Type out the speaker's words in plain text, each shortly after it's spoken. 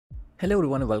Hello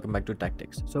everyone and welcome back to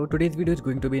Tactics. So today's video is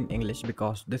going to be in English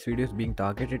because this video is being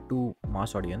targeted to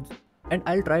mass audience and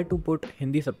I'll try to put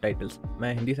Hindi subtitles.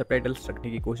 मैं Hindi subtitles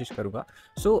रखने की कोशिश करूँगा.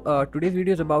 So today's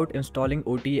video is about installing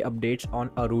OTA updates on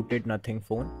a rooted nothing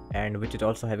phone and which is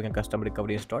also having a custom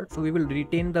recovery installed. So we will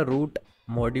retain the root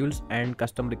modules and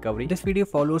custom recovery. This video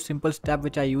follows simple step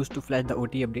which I used to flash the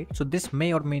OTA update. So this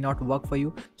may or may not work for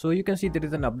you. So you can see there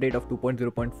is an update of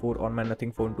 2.0.4 on my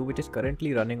Nothing Phone 2 which is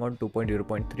currently running on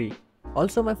 2.0.3.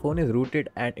 Also my phone is rooted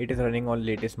and it is running on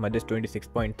latest magisk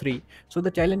 26.3. So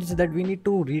the challenge is that we need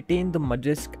to retain the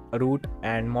magisk root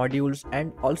and modules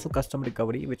and also custom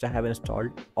recovery which I have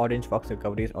installed. Orange Fox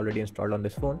recovery is already installed on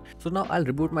this phone. So now I'll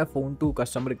reboot my phone to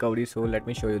custom recovery. So let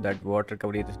me show you that what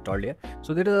recovery is installed here.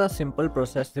 So there is a simple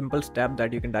process, simple step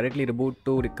that you can directly reboot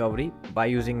to recovery by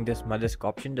using this magisk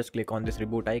option. Just click on this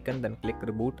reboot icon, then click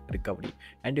reboot recovery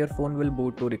and your phone will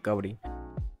boot to recovery.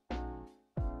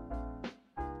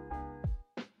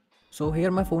 So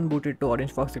here my phone booted to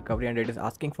Orange Fox recovery and it is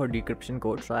asking for decryption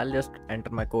code. So I'll just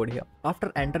enter my code here.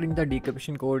 After entering the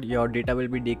decryption code, your data will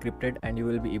be decrypted and you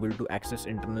will be able to access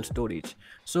internal storage.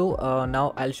 So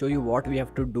now I'll show you what we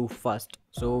have to do first.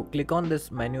 So click on this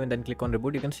menu and then click on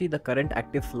reboot. You can see the current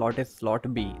active slot is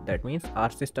slot B. That means our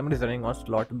system is running on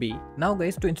slot B. Now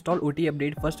guys, to install OT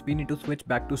update, first we need to switch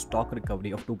back to stock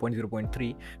recovery of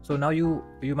 2.0.3. So now you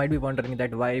might be wondering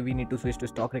that why we need to switch to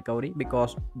stock recovery,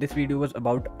 because this video was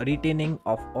about retaining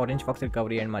of Orange Fox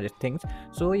recovery and magic things.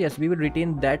 So yes, we will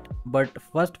retain that, but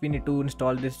first we need to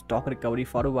install this stock recovery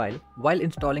for a while. While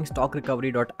installing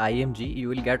stockrecovery.img, you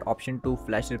will get option to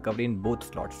flash recovery in both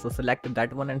slots. So select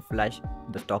that one and flash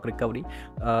the stock recovery.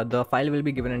 The file will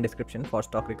be given in description for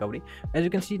stock recovery. As you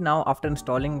can see now, after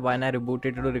installing, when I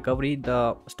rebooted to recovery,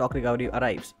 the stock recovery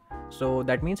arrives. So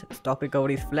that means stock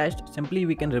recovery is flashed. Simply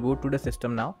we can reboot to the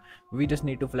system now. We just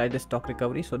need to flash the stock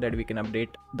recovery so that we can update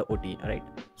the OT, right?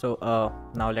 So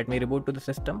now let me reboot to the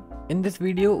system. In this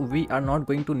video we are not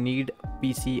going to need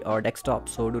PC or desktop,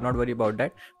 so do not worry about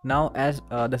that. Now as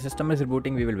the system is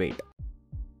rebooting, we will wait.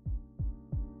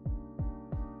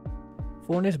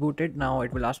 Phone is booted. Now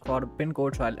it will ask for a pin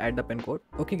code, so I'll add the pin code.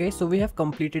 Okay guys, so we have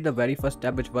completed the very first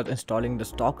step, which was installing the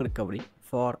stock recovery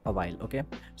for a while. Okay,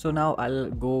 so now I'll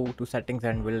go to settings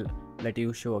and will let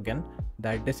you show again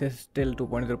that this is still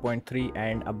 2.0.3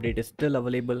 and update is still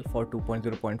available for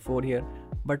 2.0.4 here,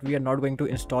 but we are not going to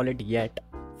install it yet.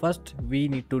 First we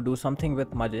need to do something with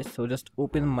magisk. So just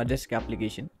open magisk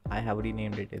application. I have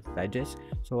renamed it as magisk.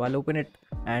 So I'll open it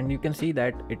and you can see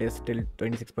that it is still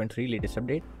 26.3 latest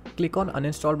update. Click on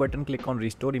uninstall button, click on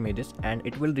restore images and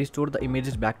it will restore the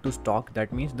images back to stock.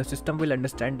 That means the system will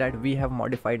understand that we have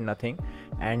modified nothing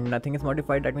and nothing is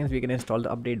modified. That means we can install the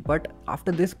update. But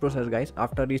after this process guys,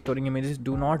 after restoring images,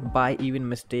 do not by even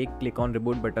mistake click on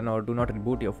reboot button or do not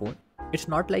reboot your phone. It's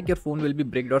not like your phone will be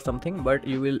bricked or something, but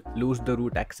you will lose the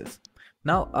root access.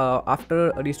 Now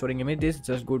after restoring images,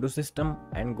 just go to system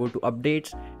and go to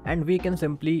updates and we can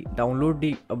simply download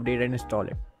the update and install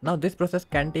it. Now this process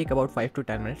can take about 5 to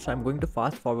 10 minutes, so I'm going to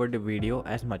fast forward the video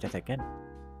as much as I can.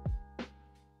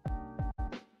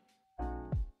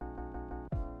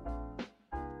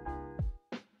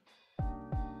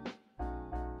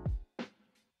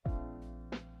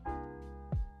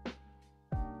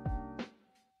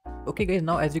 Okay guys,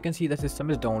 now as you can see the system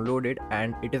is downloaded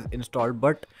and it is installed,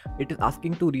 but it is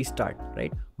asking to restart,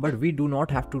 right? But we do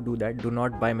not have to do that. Do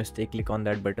not by mistake click on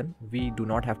that button. We do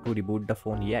not have to reboot the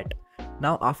phone yet.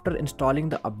 Now after installing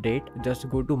the update, just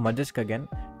go to magisk again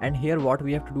and here what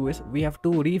we have to do is we have to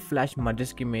reflash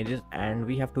magisk images and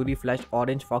we have to reflash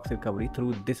Orange Fox recovery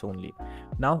through this only.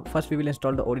 Now first we will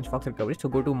install the Orange Fox recovery. So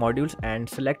go to modules and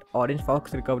select Orange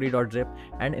Fox recovery.zip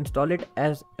and install it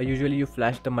as usually you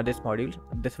flash the magisk modules.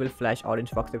 This will flash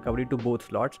Orange Fox recovery to both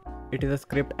slots. It is a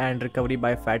script and recovery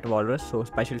by Fat Walrus, so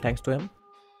special thanks to him.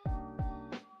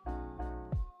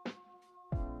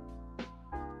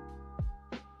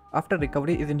 After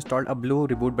recovery is installed, a blue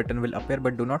reboot button will appear,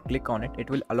 but do not click on it. It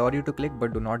will allow you to click,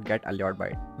 but do not get allured by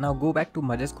it. Now go back to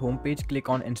magisk homepage, click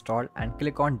on install and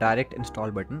click on direct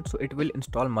install button. So it will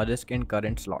install magisk in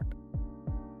current slot.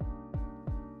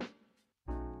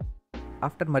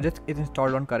 After magisk is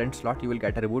installed on current slot, you will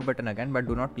get a reboot button again, but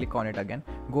do not click on it again.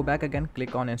 Go back again,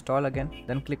 click on install again,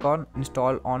 then click on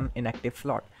install on inactive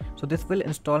slot. So this will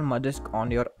install magisk on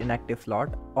your inactive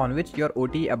slot on which your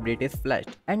OT update is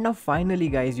flashed. And now finally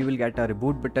guys, you will get a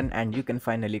reboot button and you can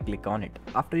finally click on it.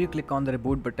 After you click on the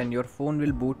reboot button, your phone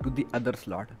will boot to the other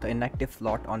slot, the inactive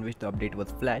slot on which the update was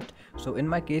flashed. So in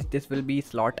my case, this will be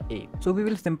slot A. So we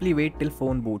will simply wait till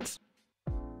phone boots.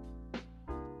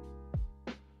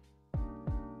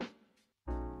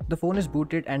 the phone is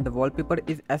booted and the wallpaper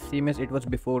is as same as it was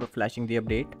before flashing the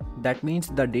update. That means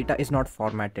the data is not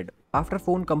formatted. After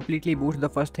phone completely boots, the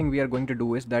first thing we are going to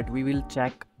do is that we will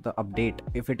check the update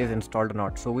if it is installed or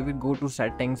not. So we will go to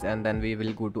settings and then we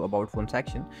will go to about phone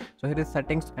section. So here is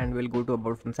settings and we'll go to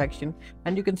about phone section,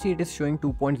 and you can see it is showing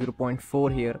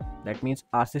 2.0.4 here. That means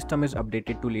our system is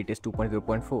updated to latest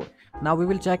 2.0.4. Now we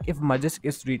will check if magisk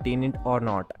is retained or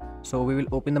not. So we will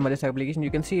open the magisk application.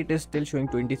 You can see it is still showing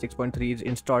 26.3 is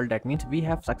installed. That means we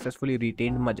have successfully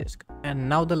retained magisk. And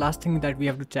now the last thing that we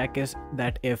have to check is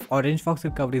that if Orange Fox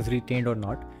recovery is retained or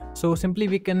not. So simply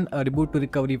we can reboot to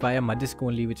recovery via magisk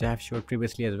only, which I have showed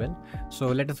previously as well. So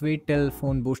let us wait till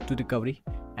phone boosts to recovery,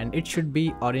 and it should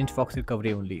be Orange Fox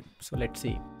recovery only. So let's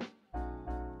see.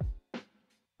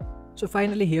 So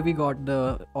finally here we got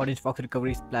the Orange Fox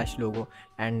recovery splash logo,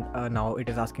 and now it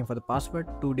is asking for the password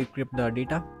to decrypt the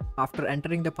data. After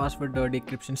entering the password, the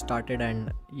decryption started,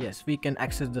 and yes, we can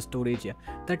access the storage here.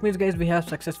 That means guys, we have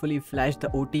successfully flashed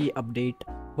the OTA update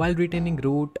while retaining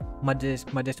root, magisk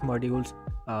modules,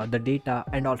 the data,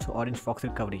 and also Orange Fox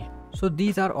recovery. So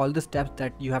these are all the steps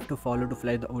that you have to follow to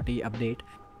flash the OTA update.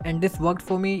 And this worked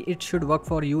for me, it should work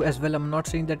for you as well. I'm not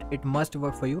saying that it must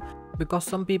work for you, because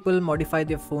some people modify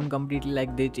their phone completely,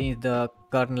 like they change the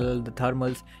kernel, the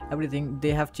thermals, everything.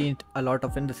 They have changed a lot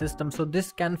of in the system, so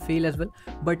this can fail as well.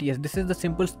 But yes, this is the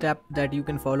simple step that you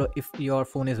can follow if your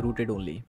phone is rooted only.